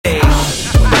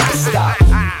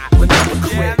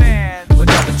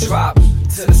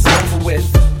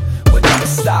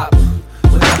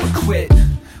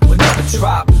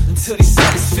until he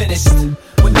said it's finished.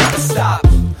 We'll never stop,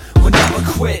 we'll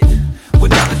never quit, we'll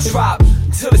never drop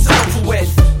till it's over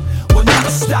with. We'll never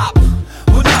stop,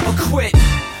 we'll never quit,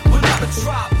 we'll never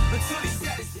drop until he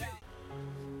said it's finished.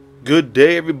 Good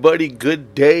day, everybody.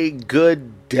 Good day,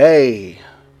 good day.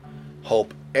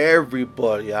 Hope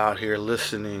everybody out here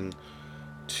listening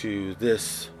to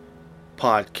this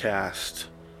podcast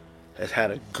has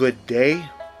had a good day,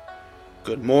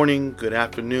 good morning, good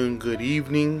afternoon, good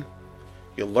evening.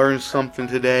 You learned something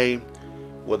today,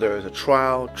 whether it's a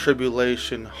trial,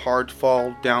 tribulation, hard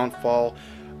fall, downfall,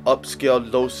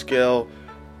 upscale, low scale,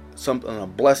 something, a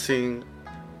blessing,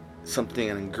 something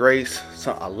in grace,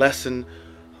 a lesson,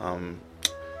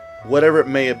 whatever it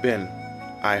may have been.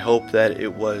 I hope that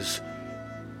it was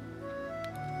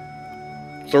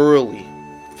thoroughly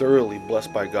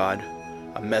blessed by God.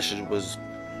 A message was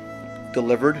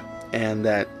delivered and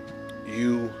that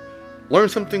you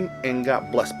learned something and got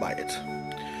blessed by it.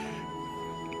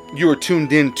 You are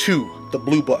tuned in to the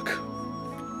Blue Book,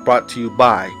 brought to you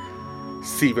by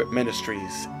Sievert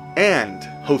Ministries and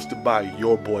hosted by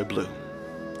your boy Blue.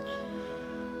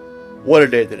 What a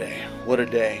day today. What a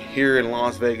day. Here in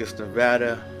Las Vegas,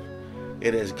 Nevada,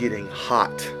 it is getting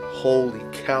hot. Holy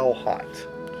cow hot.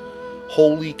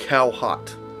 Holy cow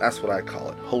hot. That's what I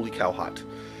call it. Holy cow hot.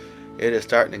 It is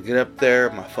starting to get up there.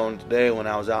 My phone today, when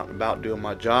I was out and about doing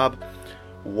my job,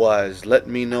 was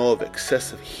letting me know of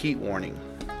excessive heat warning,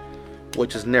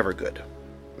 which is never good.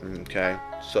 Okay,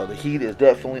 so the heat is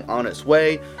definitely on its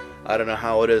way. I don't know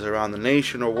how it is around the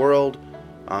nation or world,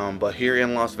 but here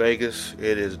in Las Vegas,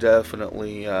 it is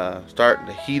definitely starting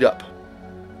to heat up.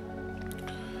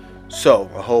 So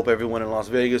I hope everyone in Las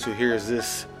Vegas who hears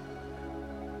this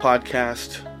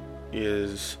podcast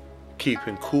is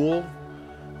keeping cool,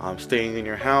 staying in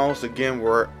your house. Again,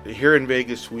 we're here in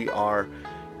Vegas. We are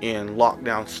in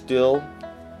lockdown still,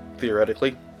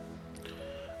 theoretically,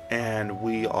 and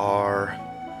we are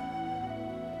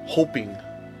hoping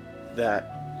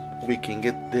that we can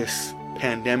get this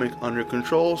pandemic under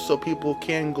control so people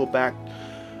can go back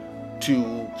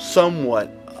to somewhat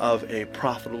of a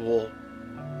profitable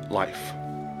life.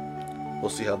 We'll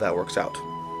see how that works out.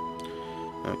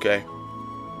 Okay,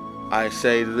 I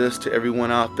say this to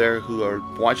everyone out there who are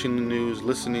watching the news,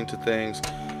 listening to things.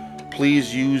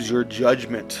 Please use your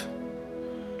judgment.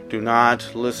 Do not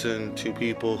listen to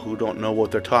people who don't know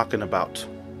what they're talking about.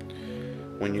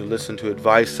 When you listen to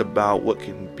advice about what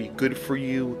can be good for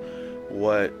you,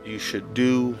 what you should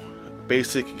do,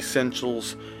 basic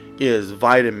essentials is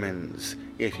vitamins.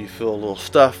 If you feel a little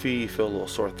stuffy, you feel a little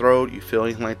sore throat, you feel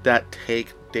anything like that,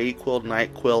 take Dayquil,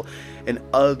 NyQuil, and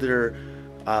other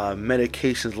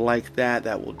medications like that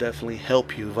will definitely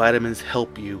help you. Vitamins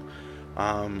help you.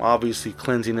 Obviously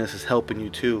cleanliness is helping you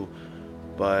too,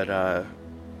 but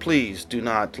please do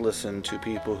not listen to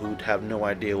people who have no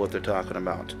idea what they're talking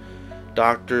about.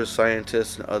 Doctors,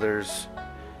 scientists, and others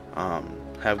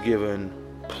have given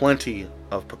plenty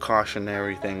of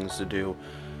precautionary things to do.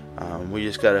 We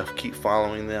just gotta keep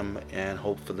following them and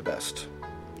hope for the best.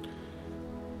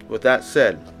 With that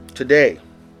said, today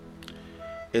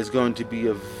is going to be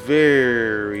a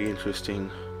very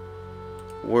interesting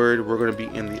word. We're going to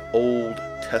be in the Old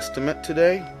Testament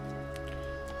today.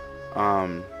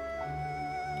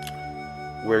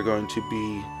 We're going to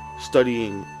be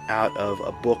studying out of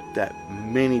a book that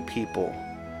many people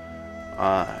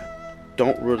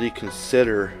don't really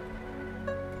consider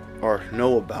or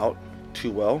know about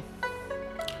too well.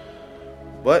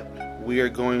 But we are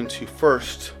going to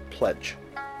first pledge.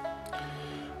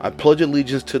 I pledge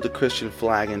allegiance to the Christian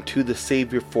flag and to the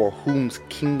Savior for whose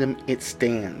kingdom it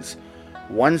stands.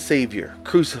 One Savior,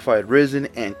 crucified, risen,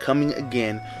 and coming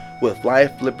again, with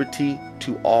life, liberty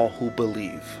to all who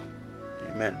believe.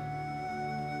 Amen.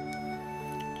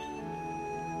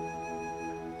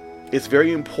 It's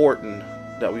very important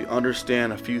that we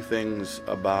understand a few things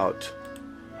about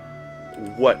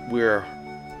what we're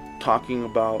talking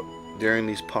about during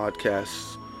these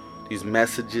podcasts, these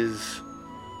messages,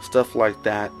 stuff like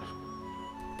that,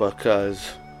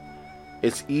 because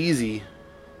it's easy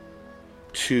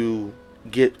to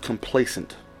get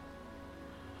complacent.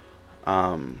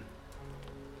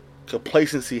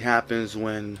 Complacency happens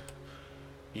when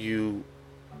you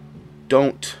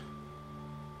don't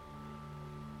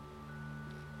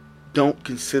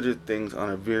consider things on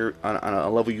a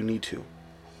level you need to.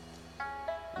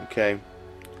 Okay,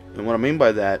 and what I mean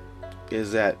by that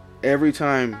is that every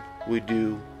time we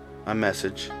do a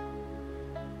message,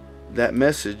 that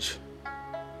message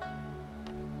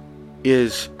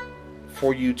is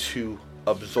for you to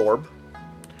absorb,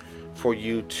 for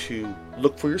you to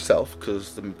look for yourself,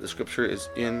 because the scripture is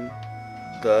in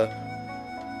the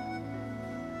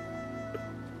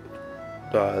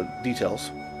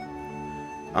details.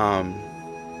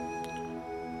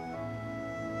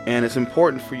 And it's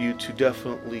important for you to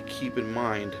definitely keep in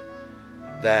mind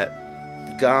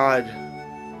that God,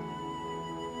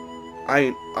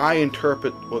 I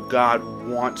interpret what God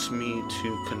wants me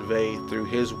to convey through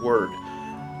His Word.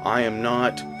 I am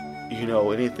not,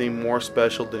 anything more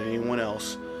special than anyone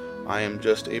else. I am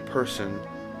just a person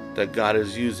that God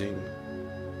is using,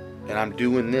 and I'm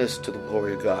doing this to the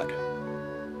glory of God.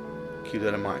 Keep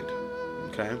that in mind,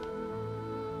 okay?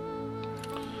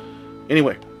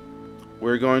 Anyway,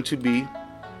 we're going to be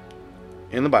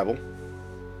in the Bible,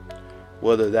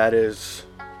 whether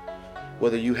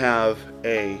you have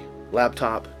a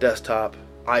laptop, desktop,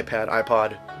 iPad,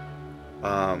 iPod,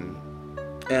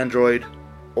 Android,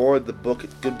 or the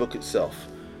good book itself.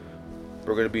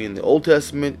 We're going to be in the Old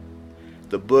Testament.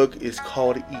 The book is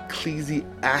called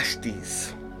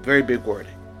Ecclesiastes. Very big word.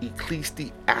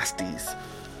 Ecclesiastes.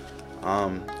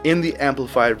 In the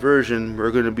Amplified Version,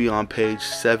 we're going to be on page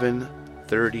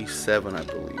 737, I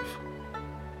believe.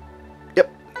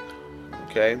 Yep.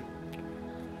 Okay.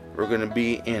 We're going to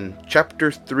be in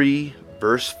chapter 3,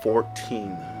 verse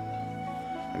 14.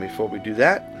 And before we do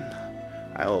that,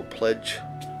 I will pledge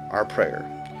our prayer.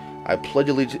 I pledge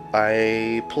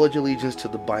allegiance to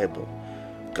the Bible,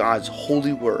 God's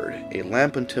holy word, a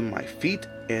lamp unto my feet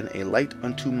and a light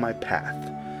unto my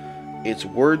path. Its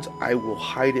words I will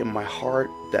hide in my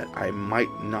heart, that I might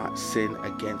not sin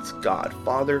against God.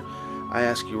 Father, I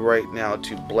ask you right now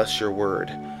to bless your word,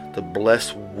 to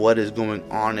bless what is going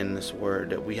on in this word,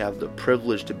 that we have the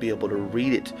privilege to be able to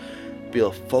read it, be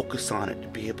able to focus on it, to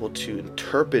be able to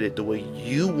interpret it the way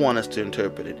you want us to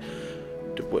interpret it,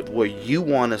 where you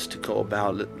want us to go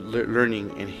about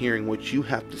learning and hearing what you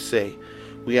have to say.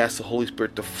 We ask the Holy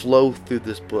Spirit to flow through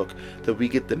this book, that we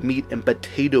get the meat and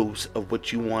potatoes of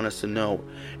what you want us to know,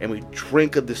 and we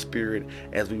drink of the Spirit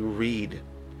as we read.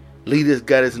 Lead us,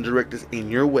 guide us, and direct us in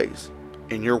your ways,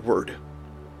 in your word.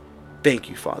 Thank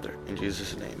you, Father, in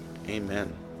Jesus' name.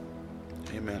 Amen.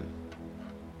 Amen.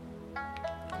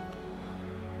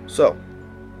 So,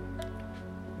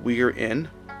 we are in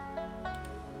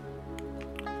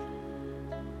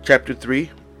chapter 3,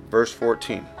 verse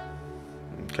 14.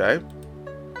 Okay?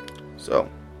 So,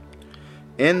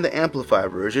 in the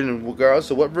Amplified Version, and regardless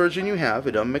of what version you have,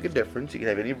 it doesn't make a difference. You can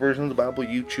have any version of the Bible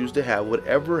you choose to have.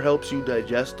 Whatever helps you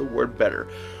digest the word better,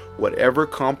 whatever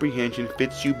comprehension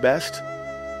fits you best,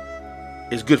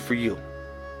 is good for you.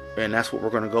 And that's what we're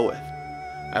going to go with.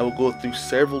 I will go through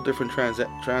several different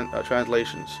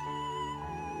translations.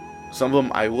 Some of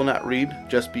them I will not read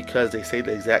just because they say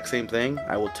the exact same thing.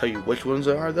 I will tell you which ones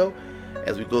they are, though,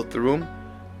 as we go through them.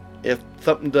 If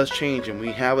something does change and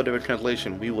we have a different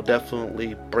translation, we will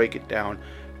definitely break it down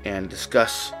and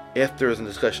discuss if there is a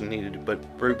discussion needed. But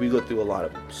we go through a lot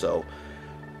of them. So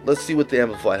let's see what the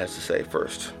Amplified has to say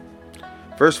first.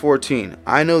 Verse 14.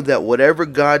 I know that whatever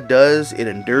God does, it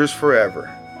endures forever.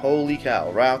 Holy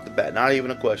cow, right off the bat, not even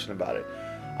a question about it.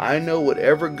 I know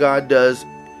whatever God does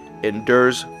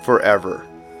endures forever.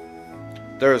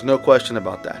 There is no question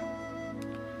about that.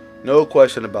 No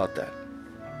question about that.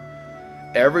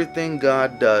 Everything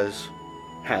God does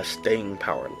has staying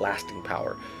power, lasting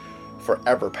power,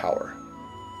 forever power.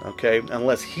 Okay?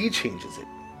 Unless He changes it.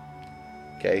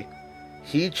 Okay?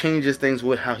 He changes things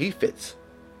with how He fits,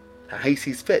 how He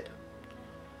sees fit.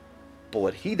 But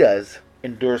what He does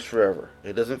endures forever.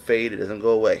 It doesn't fade. It doesn't go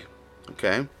away.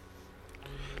 Okay?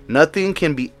 Nothing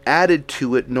can be added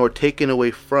to it nor taken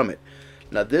away from it.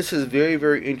 Now this is very,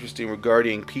 very interesting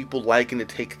regarding people liking to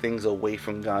take things away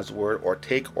from God's word, or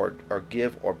take or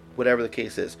give, or whatever the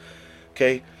case is.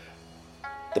 Okay?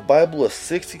 The Bible is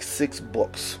 66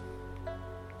 books.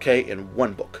 Okay? In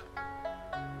one book.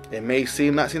 It may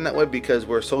not seem that way because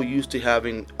we're so used to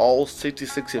having all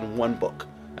 66 in one book.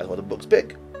 That's why the book's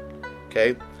big.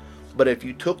 Okay? But if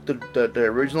you took the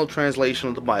original translation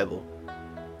of the Bible,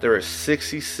 there are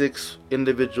 66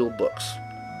 individual books.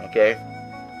 Okay?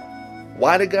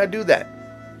 Why did God do that?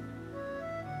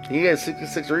 He has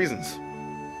 66 reasons.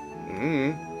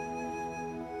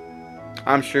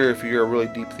 I'm sure if you're a really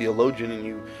deep theologian and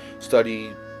you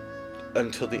study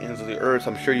until the ends of the earth,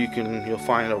 I'm sure you'll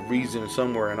find a reason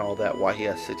somewhere and all that why He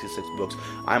has 66 books.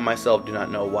 I myself do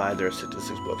not know why there are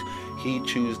 66 books. He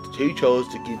chose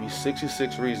to give you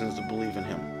 66 reasons to believe in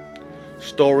Him.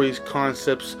 Stories,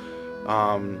 concepts,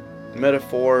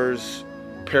 metaphors,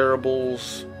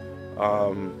 parables,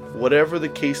 whatever the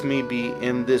case may be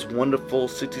in this wonderful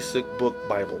 66 book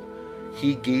Bible.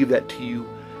 He gave that to you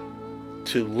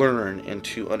to learn and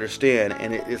to understand,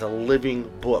 and it is a living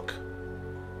book.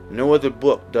 No other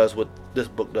book does what this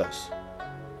book does.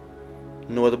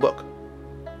 No other book.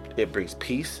 It brings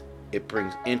peace. It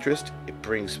brings interest. It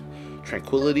brings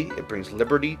tranquility. It brings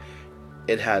liberty.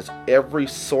 It has every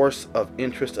source of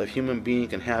interest a human being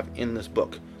can have in this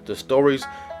book. The stories,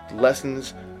 the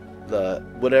lessons, the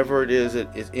whatever it is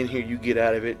that is in here you get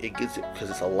out of it, it gets it because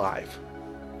it's alive.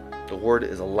 The word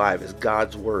is alive. It's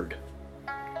God's word.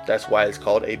 That's why it's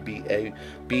called a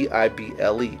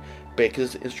Bible,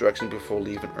 Baker's instruction before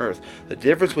leaving earth. The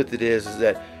difference with it is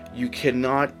that you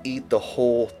cannot eat the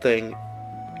whole thing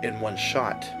in one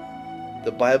shot.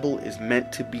 The Bible is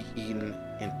meant to be eaten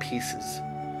in pieces,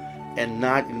 and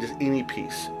not in just any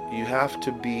piece. You have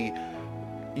to be,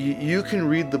 you can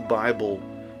read the Bible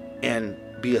and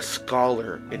be a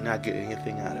scholar and not get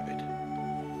anything out of it.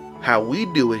 How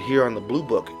we do it here on the Blue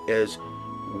Book is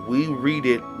we read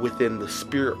it within the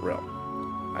spirit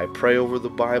realm. I pray over the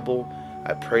Bible.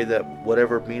 I pray that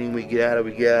whatever meaning we get out of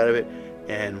it,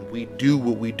 and we do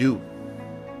what we do.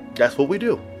 That's what we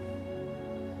do.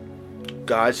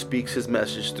 God speaks his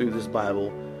message through this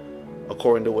Bible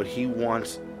according to what he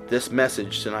wants this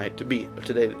message tonight to be.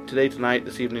 Today, tonight,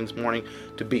 this evening, this morning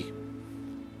to be.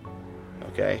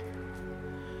 Okay?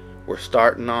 We're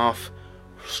starting off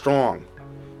strong.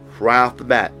 Right off the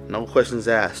bat. No questions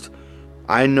asked.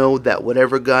 I know that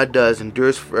whatever God does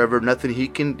endures forever. Nothing he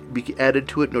can be added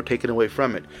to it nor taken away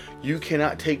from it. You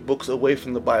cannot take books away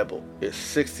from the Bible. It's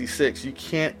 66. You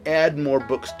can't add more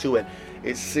books to it.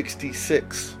 It's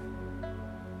 66.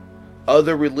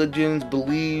 Other religions,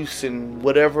 beliefs, and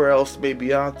whatever else may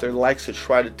be out there likes to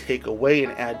try to take away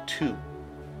and add to.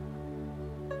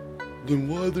 Then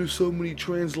why are there so many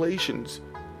translations?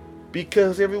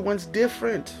 Because everyone's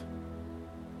different.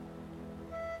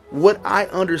 What I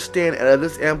understand out of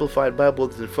this Amplified Bible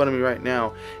that's in front of me right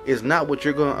now is not what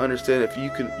you're going to understand if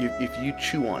you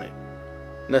chew on it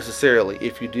necessarily.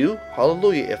 If you do,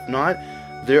 hallelujah. If not,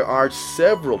 there are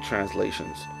several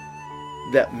translations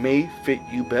that may fit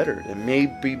you better, that may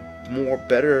be more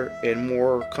better and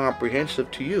more comprehensive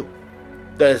to you.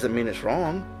 That doesn't mean it's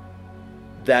wrong.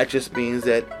 That just means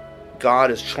that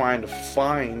God is trying to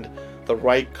find the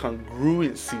right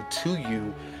congruency to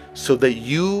you so that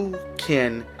you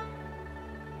can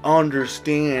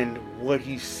understand what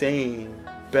he's saying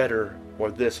better, or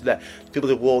this or that. People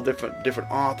say, well, different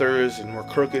authors and we're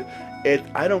crooked. And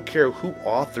I don't care who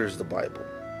authors the Bible,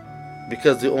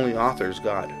 because the only author is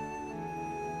God.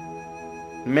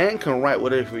 Man can write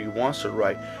whatever he wants to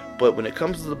write, but when it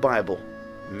comes to the Bible,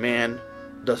 man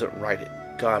doesn't write it.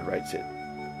 God writes it.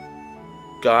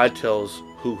 God tells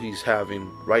who he's having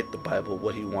write the Bible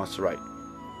what he wants to write.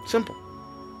 Simple.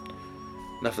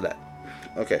 Enough of that.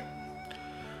 Okay.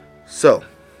 So,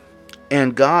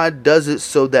 and God does it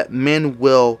so that men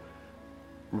will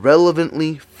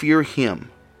relevantly fear him,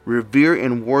 revere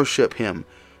and worship him,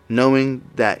 knowing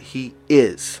that he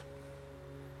is.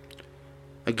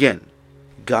 Again,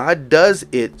 God does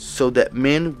it so that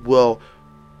men will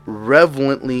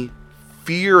reverently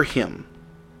fear him,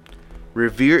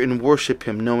 revere and worship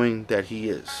him, knowing that he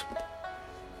is.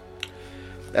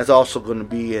 That's also going to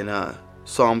be in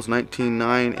Psalms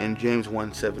 19:9 and James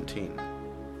 1:17.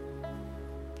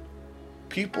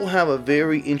 People have a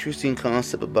very interesting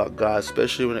concept about God,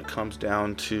 especially when it comes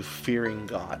down to fearing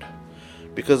God.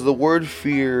 Because the word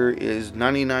fear is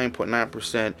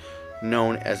 99.9%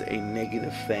 known as a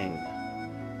negative thing.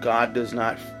 God does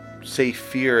not say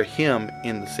fear him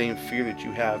in the same fear that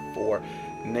you have for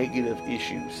negative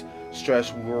issues,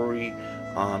 stress, worry,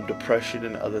 depression,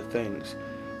 and other things.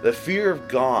 The fear of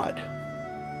God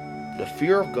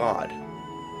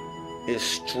is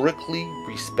strictly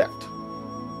respect.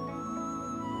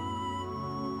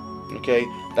 Okay,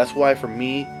 that's why for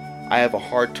me, I have a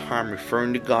hard time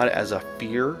referring to God as a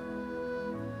fear.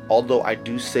 Although I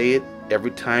do say it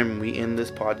every time we end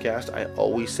this podcast, I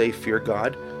always say fear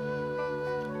God.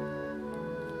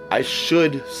 I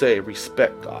should say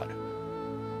respect God.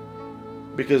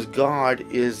 Because God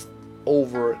is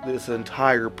over this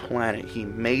entire planet. He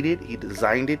made it. He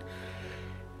designed it.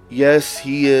 Yes,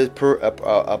 he is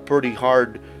a pretty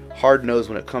hard-nosed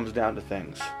when it comes down to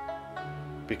things.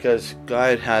 Because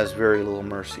God has very little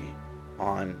mercy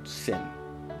on sin.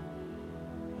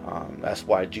 That's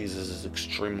why Jesus is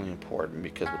extremely important,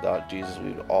 because without Jesus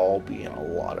we would all be in a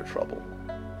lot of trouble.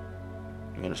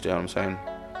 You understand what I'm saying?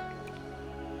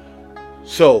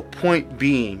 So, point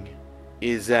being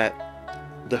is that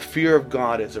the fear of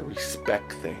God is a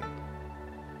respect thing.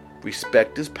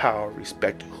 Respect his power,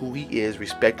 respect who he is,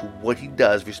 respect what he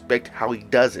does, respect how he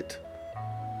does it.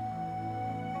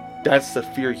 That's the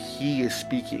fear he is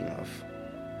speaking of.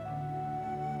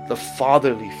 The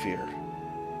fatherly fear.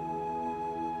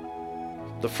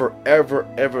 The forever,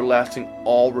 everlasting,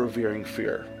 all-revering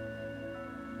fear.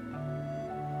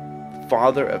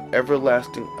 Father of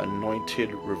everlasting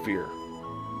anointed revere.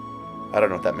 I don't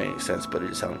know if that made any sense, but it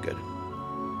just sounded good.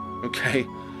 Okay?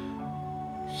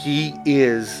 He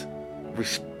is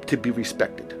to be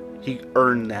respected. He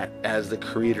earned that as the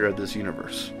creator of this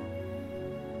universe.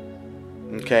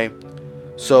 Okay?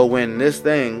 So when this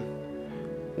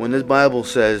Bible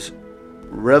says,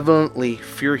 reverently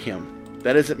fear him,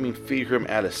 that doesn't mean fear him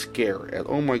at a scare. As,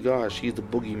 oh my gosh, he's the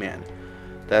boogeyman.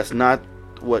 That's not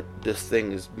what this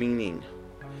thing is meaning.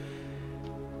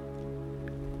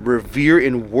 Revere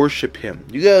and worship him.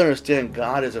 You gotta understand,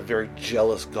 God is a very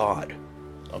jealous God.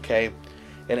 Okay?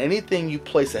 And anything you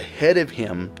place ahead of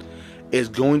him is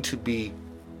going to be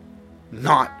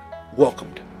not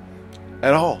welcomed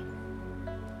at all.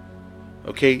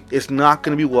 Okay? It's not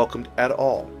going to be welcomed at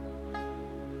all.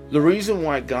 The reason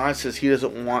why God says he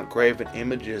doesn't want graven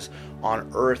images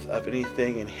on earth of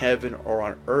anything in heaven or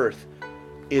on earth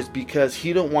is because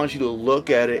he don't want you to look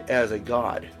at it as a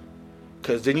god.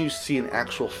 Because then you see an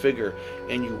actual figure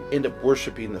and you end up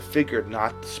worshiping the figure,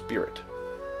 not the spirit.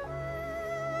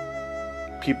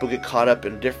 People get caught up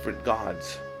in different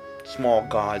gods. Small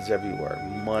gods everywhere.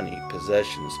 Money,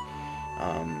 possessions,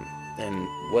 and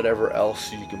whatever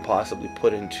else you can possibly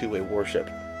put into a worship.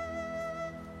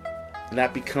 And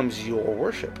that becomes your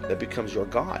worship. That becomes your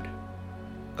God.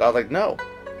 God's like, no,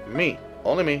 me.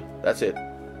 Only me. That's it.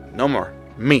 No more.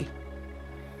 Me.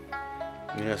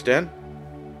 You understand?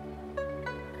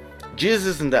 Jesus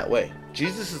isn't that way.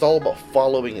 Jesus is all about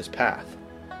following his path.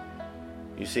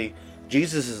 You see,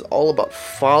 Jesus is all about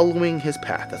following his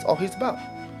path. That's all he's about.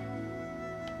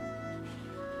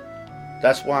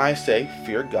 That's why I say,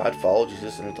 fear God, follow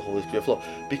Jesus, and let the Holy Spirit flow.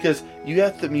 Because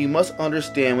you must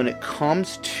understand when it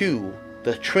comes to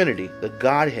the Trinity, the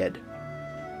Godhead,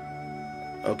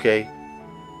 okay,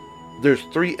 there's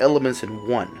three elements in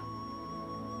one.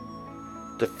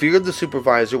 The fear of the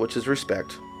supervisor, which is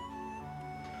respect.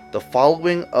 The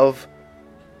following of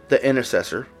the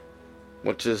intercessor,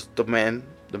 which is the man,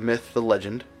 the myth, the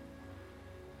legend.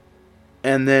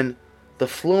 And then the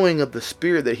flowing of the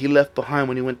Spirit that he left behind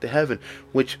when he went to heaven,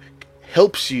 which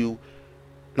helps you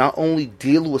not only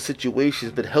deal with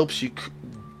situations, but helps you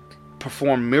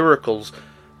perform miracles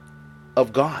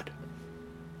of God.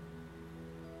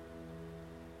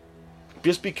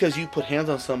 Just because you put hands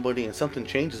on somebody and something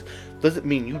changes doesn't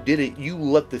mean you did it. You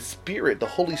let the Spirit, the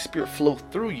Holy Spirit, flow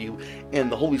through you,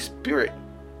 and the Holy Spirit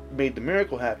made the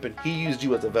miracle happen. He used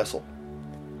you as a vessel.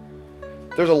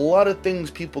 There's a lot of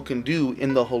things people can do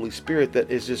in the Holy Spirit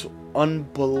that is just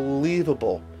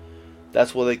unbelievable.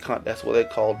 That's what they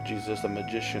called Jesus a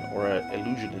magician or an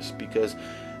illusionist, because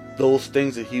those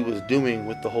things that he was doing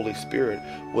with the Holy Spirit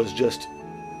was just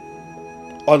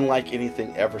unlike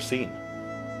anything ever seen.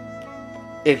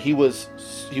 And he was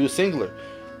singular.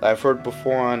 I've heard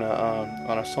before on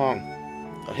a song,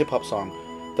 a hip hop song,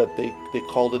 that they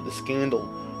called it the scandal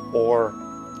or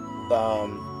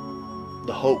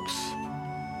the hoax,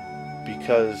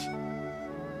 because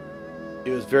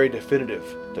it was very definitive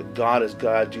that God is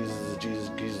God, Jesus is Jesus,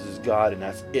 Jesus is God, and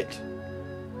that's it.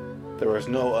 There was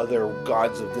no other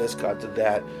gods of this, gods of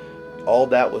that. All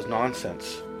that was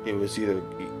nonsense. It was either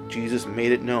Jesus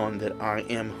made it known that I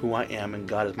am who I am, and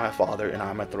God is my Father, and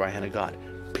I'm at the right hand of God.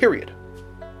 Period.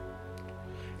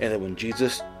 And then when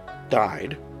Jesus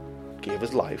died, gave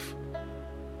his life,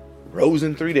 rose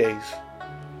in 3 days,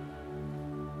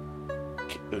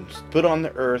 and put on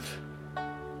the earth,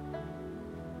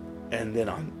 and then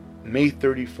on May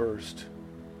 31st,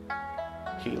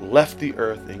 he left the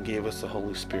earth and gave us the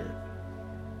Holy Spirit.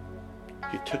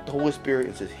 He took the Holy Spirit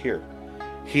and said,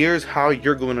 here's how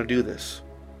you're going to do this.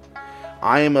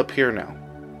 I am up here now,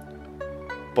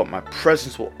 but my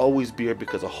presence will always be here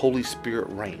because the Holy Spirit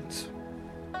reigns.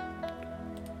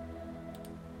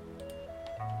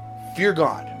 Fear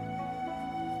God.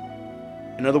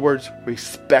 In other words,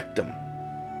 respect him.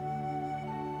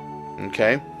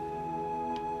 Okay?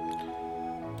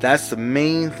 That's the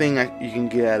main thing you can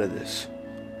get out of this,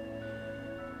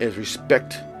 is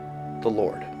respect the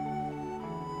Lord.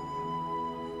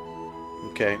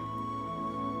 Okay?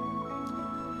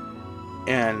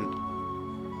 And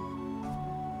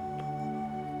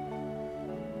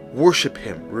worship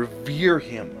him, revere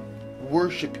him,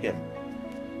 worship him.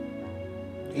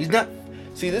 He's not...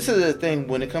 See, this is the thing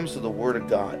when it comes to the Word of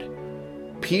God.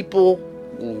 People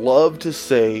love to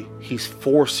say, he's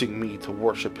forcing me to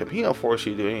worship him. He don't force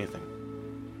you to do anything.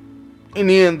 In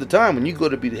the end of the time, when you go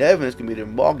to be to heaven, it's going to be a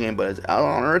different ball game, but it's out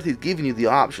on earth, he's giving you the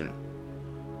option.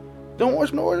 Don't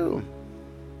worship no to him.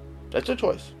 That's your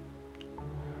choice.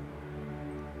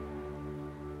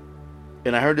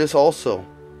 And I heard this also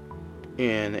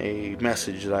in a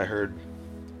message that I heard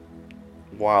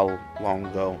while long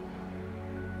ago.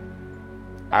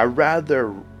 I'd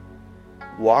rather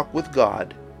walk with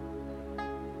God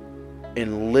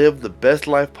and live the best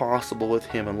life possible with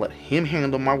Him and let Him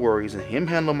handle my worries and Him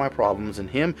handle my problems and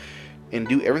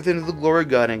do everything to the glory of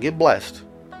God and get blessed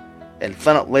and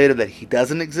find out later that He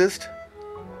doesn't exist,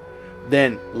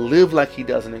 than live like He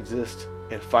doesn't exist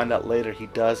and find out later He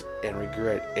does and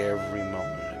regret every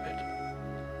moment of it.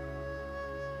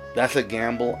 That's a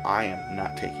gamble I am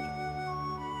not taking.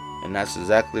 And that's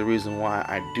exactly the reason why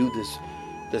I do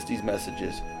these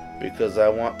messages, because I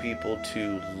want people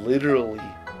to literally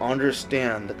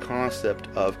understand the concept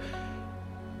of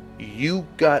you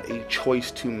got a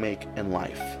choice to make in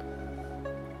life.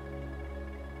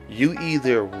 You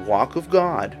either walk with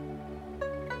God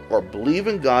or believe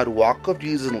in God, walk with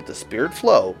Jesus and let the Spirit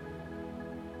flow,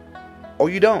 or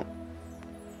you don't.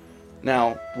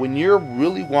 Now, when you're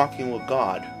really walking with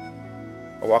God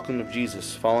or walking with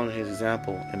Jesus, following His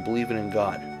example and believing in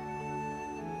God,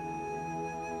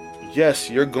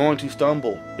 yes, you're going to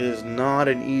stumble. It is not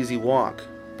an easy walk.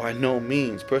 By no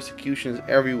means. Persecution is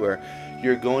everywhere.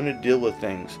 You're going to deal with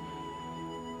things.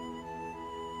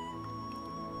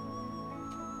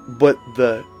 But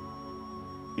the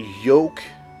yoke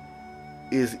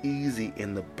is easy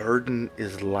and the burden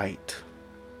is light.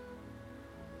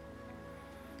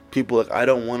 People are like, I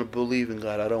don't want to believe in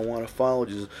God. I don't want to follow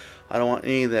Jesus. I don't want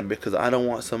any of that because I don't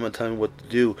want someone telling me what to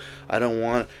do. I don't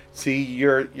want... See,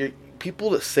 you're people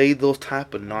that say those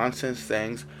type of nonsense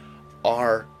things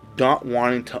are not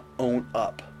wanting to own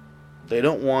up. They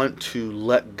don't want to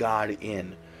let God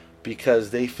in because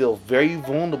they feel very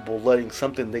vulnerable letting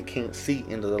something they can't see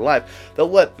into their life. They'll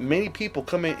let many people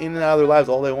come in and out of their lives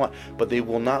all they want, but they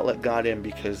will not let God in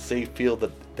because they feel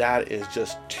that is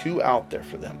just too out there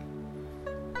for them.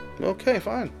 Okay,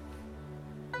 fine.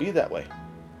 Be that way.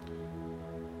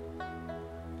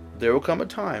 There will come a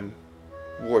time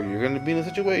where you're going to be in a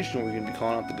situation where you're going to be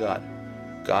calling out to God.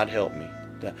 God help me.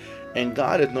 And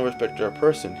God is no respecter of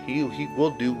person. He will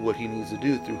do what He needs to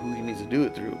do through who He needs to do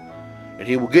it through. And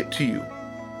He will get to you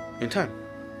in time.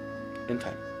 In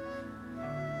time.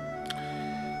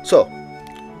 So,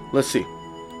 let's see.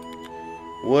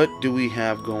 What do we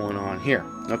have going on here?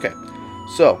 Okay.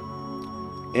 So,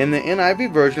 in the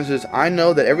NIV version it says, I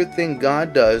know that everything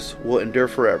God does will endure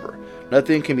forever.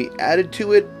 Nothing can be added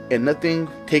to it and nothing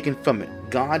taken from it.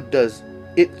 God does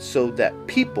it so that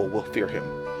people will fear Him.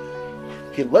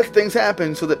 He lets things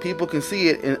happen so that people can see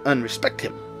it and respect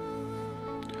Him.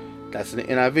 That's in the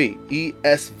NIV.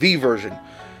 ESV version.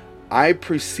 I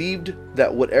perceived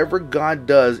that whatever God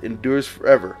does endures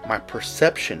forever. My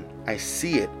perception. I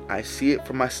see it. I see it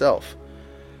for myself.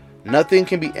 Nothing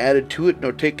can be added to it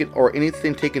nor taken or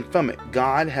anything taken from it.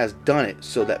 God has done it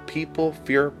so that people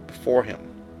fear before Him.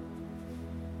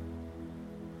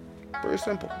 Very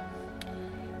simple.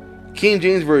 King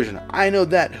James version. I know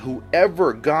that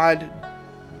whoever God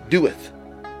doeth,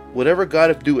 whatever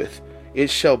God doeth, it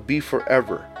shall be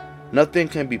forever. Nothing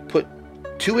can be put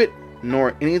to it,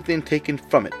 nor anything taken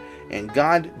from it. And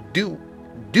God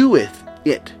doeth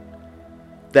it,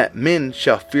 that men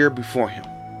shall fear before Him.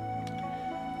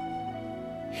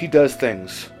 He does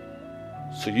things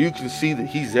so you can see that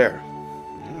He's there.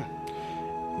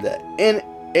 The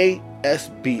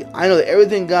NASB. I know that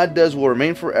everything God does will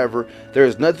remain forever. There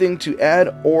is nothing to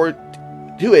add or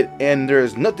to it, and there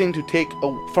is nothing to take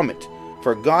from it.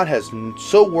 For God has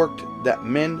so worked that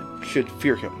men should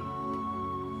fear Him.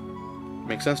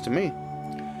 Makes sense to me.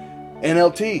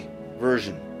 NLT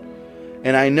version.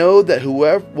 And I know that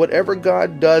whatever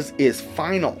God does is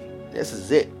final. This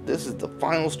is it. This is the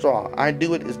final straw. I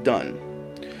do it is done.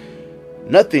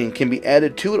 Nothing can be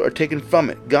added to it or taken from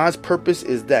it. God's purpose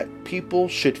is that people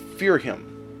should fear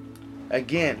Him.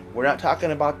 Again, we're not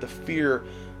talking about the fear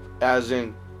as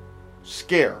in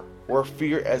scare or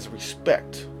fear as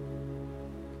respect.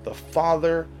 The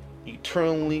Father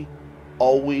eternally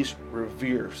always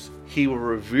reveres. He will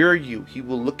revere you. He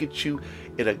will look at you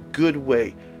in a good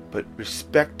way, but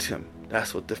respect Him.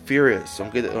 That's what the fear is.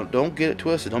 Don't get it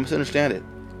twisted. Don't misunderstand it.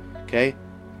 Okay?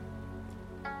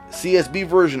 CSB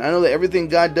version. I know that everything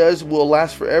God does will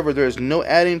last forever. There is no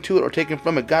adding to it or taking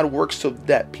from it. God works so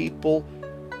that people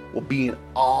will be in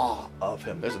awe of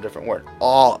Him. There's a different word.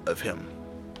 Awe of Him.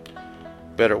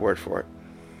 Better word for it.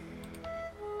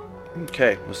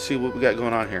 Okay, let's see what we got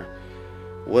going on here.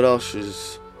 What else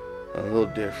is a little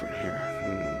different here?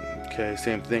 Okay,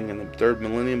 same thing in the Third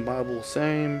Millennium Bible.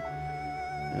 Same.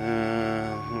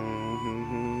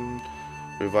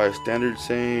 Revised Standard,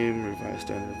 same. Revised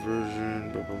Standard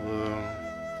Version, blah, blah, blah.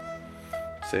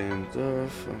 Same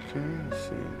stuff. Okay, let's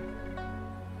see.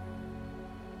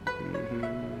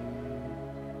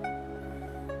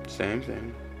 Same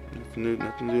thing.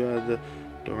 Nothing to do out of the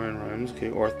Dorian rhymes. Okay,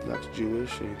 Orthodox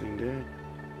Jewish. Anything there?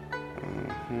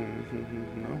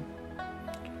 No.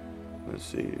 Let's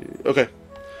see. Okay.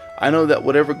 I know that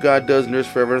whatever God does endures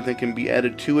forever, nothing can be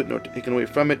added to it nor taken away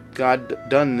from it. God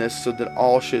done this so that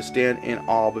all should stand in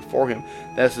awe before him.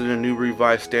 That's in the New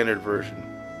Revised Standard Version.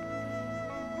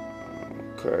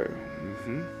 Okay.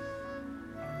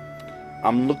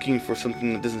 I'm looking for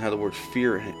something that doesn't have the word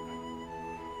fear in it,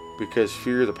 because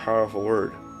fear is a powerful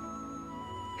word.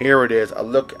 Here it is. I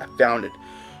found it.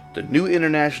 The New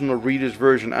International Reader's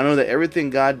Version. I know that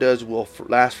everything God does will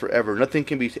last forever. Nothing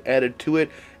can be added to it,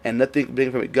 and nothing can be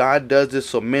taken from it. God does this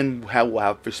so men will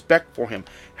have respect for him.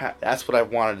 That's what I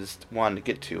wanted to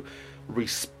get to.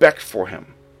 Respect for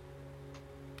him.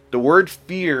 The word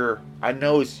fear, I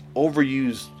know, is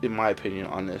overused in my opinion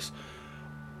on this,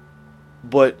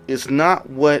 but it's not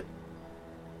what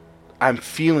I'm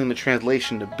feeling the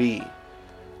translation to be.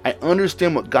 I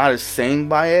understand what God is saying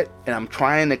by it, and I'm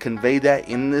trying to convey that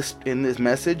in this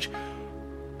message,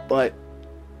 but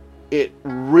it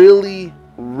really,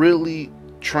 really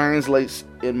translates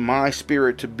in my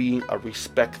spirit to being a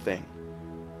respect thing.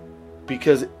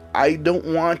 Because I don't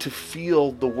want to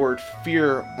feel the word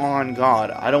fear on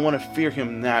God. I don't want to fear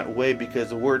him that way, because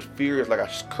the word fear is like a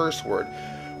curse word.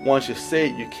 Once you say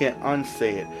it, you can't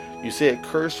unsay it. You say a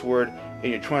curse word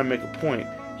and you're trying to make a point.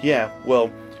 Yeah,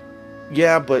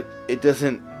 but it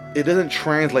doesn't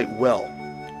translate well.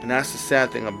 And that's the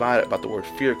sad thing about the word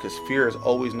fear, because fear is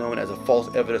always known as a false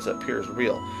evidence that appears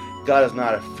real. God is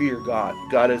not a fear God.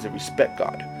 God is a respect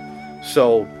God.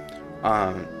 So,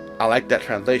 I like that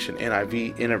translation.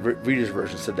 NIV, in a Reader's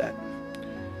Version, said that.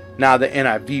 Now, the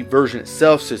NIV version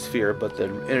itself says fear, but the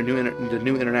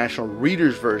New International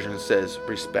Reader's Version says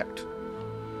respect.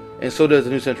 And so does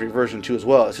the New Century Version too as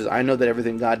well. It says, I know that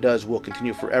everything God does will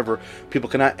continue forever. People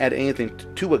cannot add anything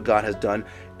to what God has done,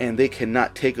 and they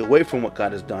cannot take away from what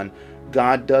God has done.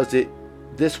 God does it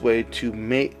this way to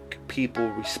make people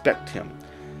respect him.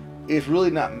 It's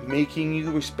really not making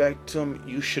you respect him.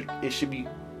 You should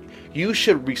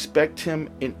respect him,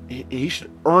 and you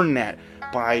should earn that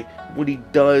by what he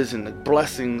does and the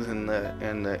blessings and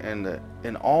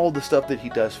all the stuff that he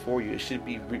does for you. It should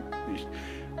be.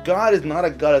 God is not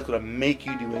a God that's going to make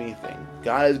you do anything.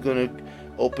 God is going to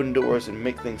open doors and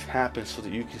make things happen so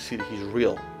that you can see that he's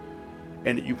real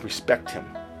and that you respect him.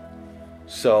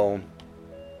 So,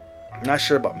 I'm not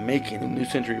sure about making the New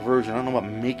Century Version. I don't know about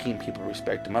making people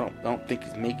respect him. I don't think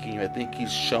he's making you. I think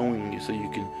he's showing you so you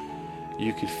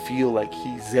can feel like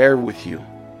he's there with you.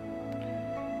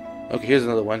 Okay, here's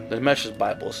another one. The Message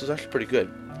Bible. This is actually pretty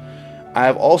good. I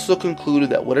have also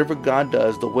concluded that whatever God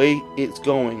does, the way it's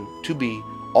going to be,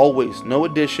 always, no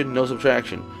addition, no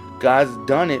subtraction. God's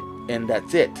done it, and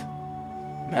that's it.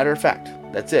 Matter of fact,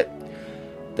 that's it.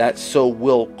 That so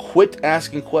we'll quit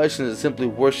asking questions and simply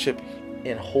worship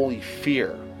in holy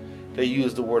fear. They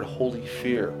use the word holy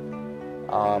fear.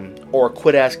 Or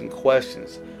quit asking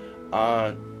questions.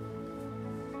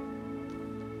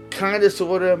 Kind of,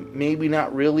 sort of, maybe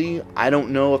not really. I don't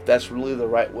know if that's really the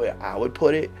right way I would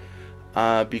put it.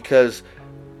 Because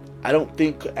I don't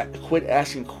think quit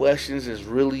asking questions is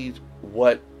really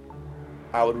what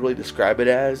I would really describe it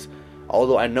as.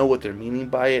 Although I know what they're meaning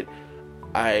by it.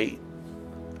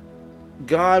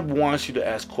 God wants you to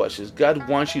ask questions. God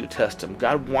wants you to test him.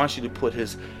 God wants you to put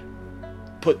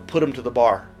him to the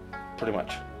bar, pretty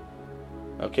much.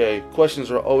 Okay,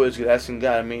 questions are always good. Asking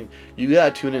God, I mean, you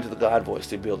gotta tune into the God voice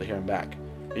to be able to hear him back.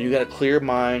 And you gotta clear your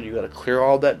mind. You gotta clear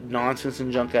all that nonsense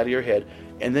and junk out of your head,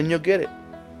 and then you'll get it.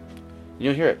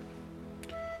 You'll hear it.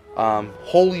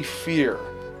 Holy fear.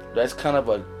 That's kind of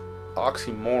an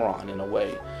oxymoron in a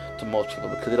way to most people,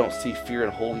 because they don't see fear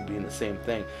and holy being the same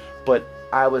thing. But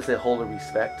I would say holy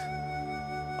respect.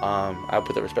 I would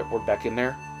put the respect word back in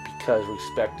there, because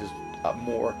respect is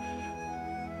more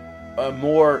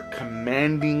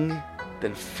commanding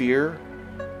than fear.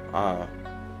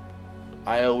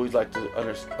 I always like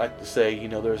to say,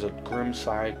 there's a grim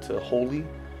side to holy,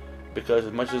 because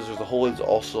as much as there's a holy, there's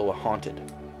also a haunted.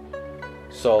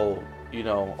 So,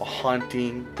 a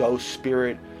haunting, ghost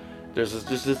spirit,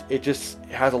 it just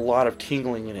has a lot of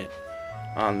tingling in it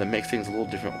that makes things a little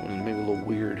different, maybe a little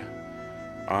weird.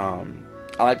 I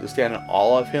like to stand in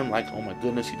awe of him, like, oh my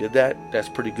goodness, he did that. That's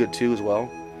pretty good too as well.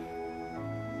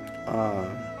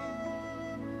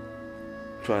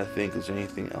 Trying to think, is there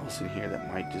anything else in here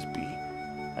that might just be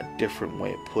a different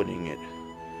way of putting it?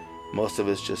 Most of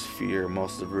it's just fear.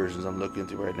 Most of the versions I'm looking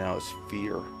through right now is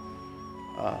fear.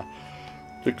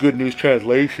 The Good News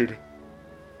Translation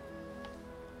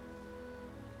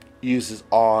uses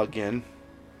awe again.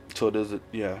 So does it,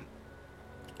 yeah.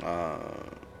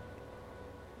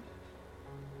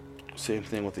 Same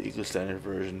thing with the Ecclesiastes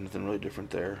version. Nothing really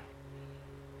different there.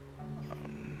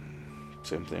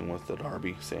 Same thing with the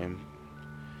Darby. Same.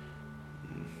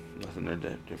 Nothing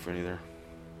there different either.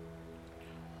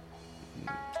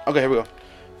 Okay, here we go.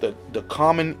 The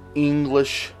Common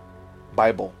English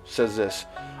Bible says this: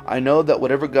 I know that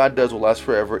whatever God does will last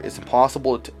forever. It's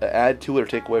impossible to add to it or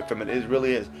take away from it. It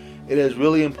really is. It is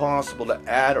really impossible to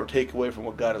add or take away from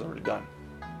what God has already done.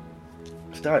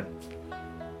 It's done.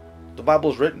 The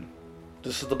Bible is written.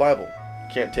 This is the Bible.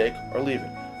 You can't take or leave it.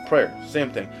 Prayer,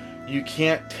 same thing. You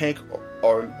can't take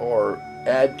or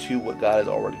add to what God has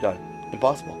already done.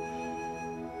 Impossible.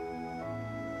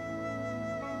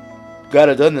 God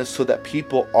has done this so that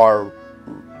people are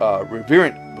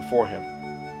reverent before Him.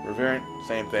 Reverent,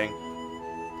 same thing.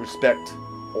 Respect,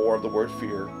 or the word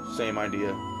fear, same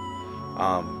idea.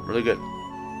 Really good.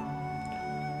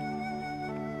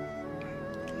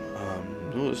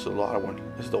 This is a lot of one.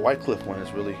 This is the Wycliffe one.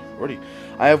 It's really wordy.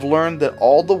 I have learned that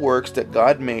all the works that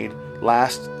God made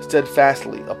last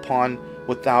steadfastly upon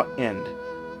without end.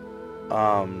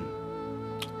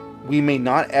 We may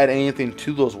not add anything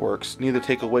to those works, neither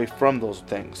take away from those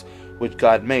things which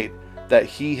God made, that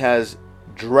He has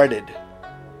dreaded,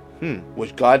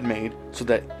 which God made, so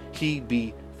that He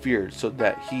be feared, so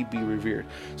that He be revered.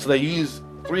 So they use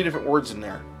 3 different words in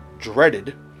there.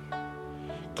 Dreaded.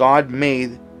 God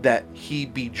made that He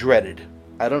be dreaded.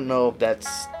 I don't know if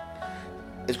it's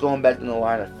going back in the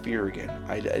line of fear again.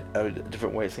 A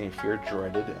different way of saying fear,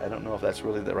 dreaded. I don't know if that's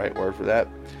really the right word for that.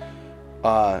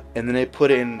 And then they put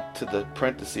into the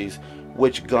parentheses,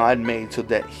 which God made so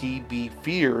that He be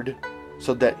feared,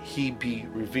 so that He be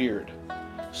revered.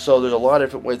 So there's a lot of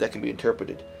different ways that can be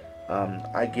interpreted.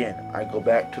 Again, I go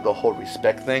back to the whole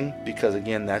respect thing, because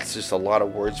again, that's just a lot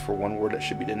of words for one word that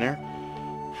should be in there.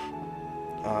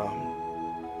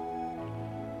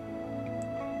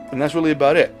 And that's really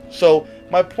about it. So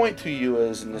my point to you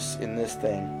is in this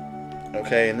thing,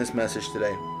 okay, in this message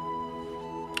today,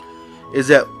 is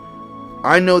that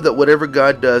I know that whatever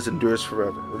God does endures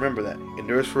forever. Remember that.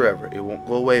 Endures forever. It won't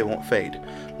go away. It won't fade.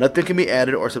 Nothing can be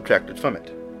added or subtracted from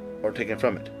it, or taken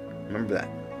from it. Remember that.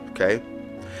 Okay?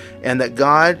 And that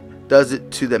God does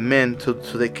it to the men so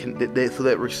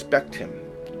they respect Him.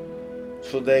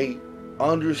 So they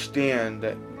understand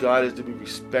that God is to be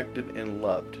respected and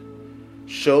loved.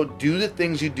 Do the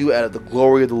things you do out of the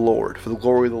glory of the Lord, for the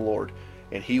glory of the Lord,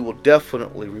 and He will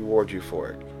definitely reward you for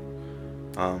it.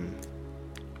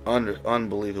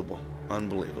 Unbelievable.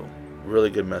 Really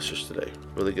good message today.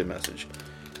 Really good message.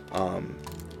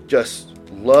 Just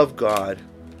love God.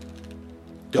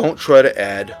 Don't try to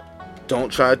add.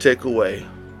 Don't try to take away.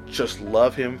 Just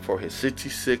love Him for His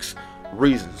 66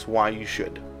 reasons why you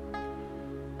should.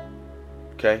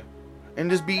 Okay? And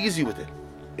just be easy with it.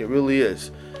 It really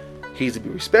is. He's to be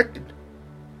respected,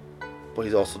 but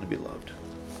He's also to be loved.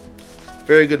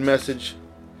 Very good message.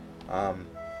 Let's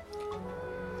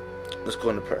go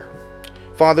into prayer.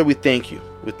 Father, we thank You.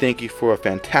 We thank You for a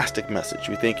fantastic message.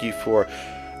 We thank You for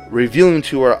revealing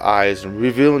to our eyes and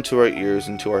revealing to our ears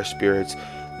and to our spirits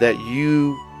that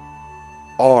You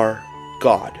are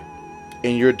God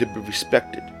and You're to be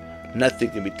respected.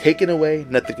 Nothing can be taken away.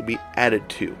 Nothing can be added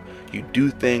to. You do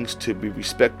things to be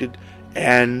respected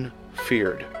and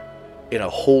feared in a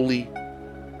holy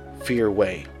fear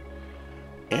way.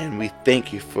 And we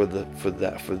thank You for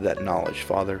that knowledge,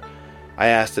 Father. I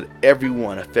ask that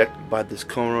everyone affected by this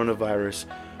coronavirus,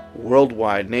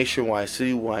 worldwide, nationwide,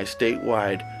 citywide,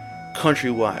 statewide,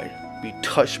 countrywide, be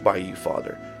touched by You,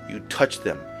 Father. You touch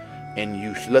them, and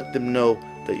You let them know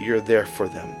that You're there for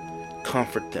them.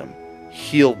 Comfort them,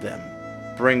 heal them,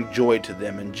 bring joy to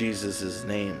them in Jesus'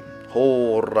 name. Thank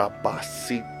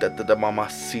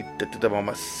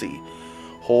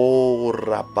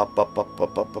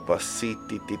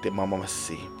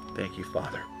You,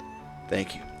 Father.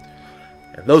 Thank You.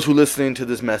 And those who are listening to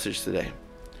this message today,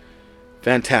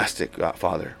 fantastic, God,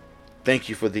 Father. Thank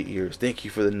You for the ears. Thank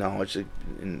You for the knowledge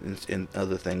and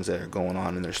other things that are going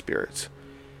on in their spirits.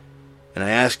 And I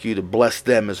ask You to bless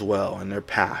them as well in their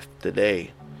path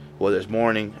today, whether it's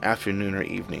morning, afternoon, or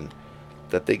evening,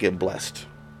 that they get blessed.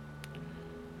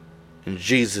 In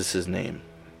Jesus' name,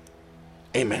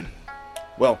 amen.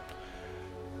 Well,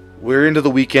 we're into the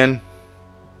weekend.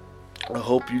 I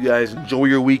hope you guys enjoy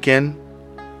your weekend.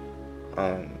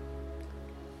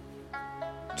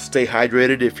 Stay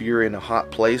hydrated if you're in a hot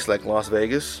place like Las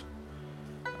Vegas.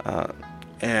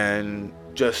 And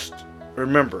just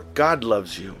remember, God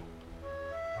loves you.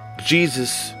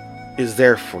 Jesus is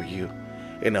there for you.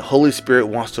 And the Holy Spirit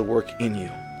wants to work in you.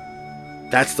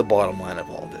 That's the bottom line of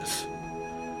all this.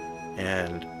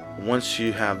 And once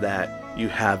you have that, you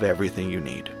have everything you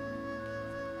need.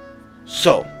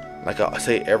 So, like I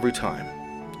say every time,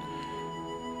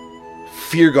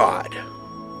 fear God,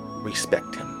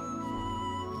 respect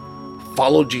Him,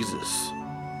 follow Jesus,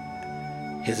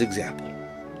 His example,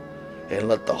 and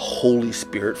let the Holy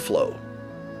Spirit flow.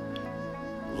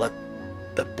 Let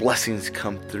the blessings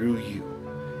come through you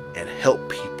and help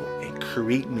people and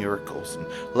create miracles, and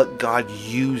let God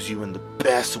use you in the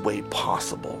best way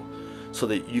possible so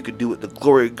that you could do it the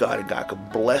glory of God, and God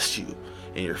could bless you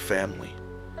and your family.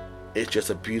 It's just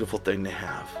a beautiful thing to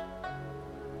have.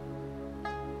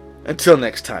 Until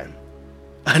next time,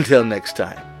 and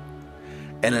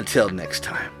until next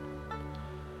time,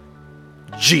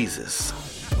 Jesus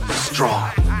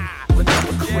strong. We'll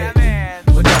never quit,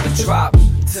 we'll never drop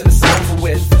till it's over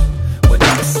with. We'll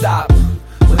never stop,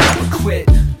 we'll never quit,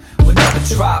 we'll never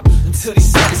drop until He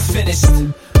said it's finished.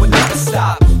 We'll never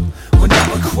stop, we'll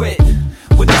never quit,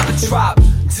 we'll never drop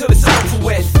till it's over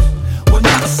with. We'll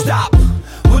never stop,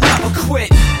 we'll never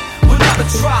quit, we'll never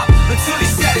drop until He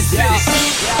said it's finished.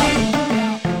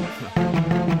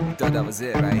 Thought that was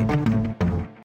it, right?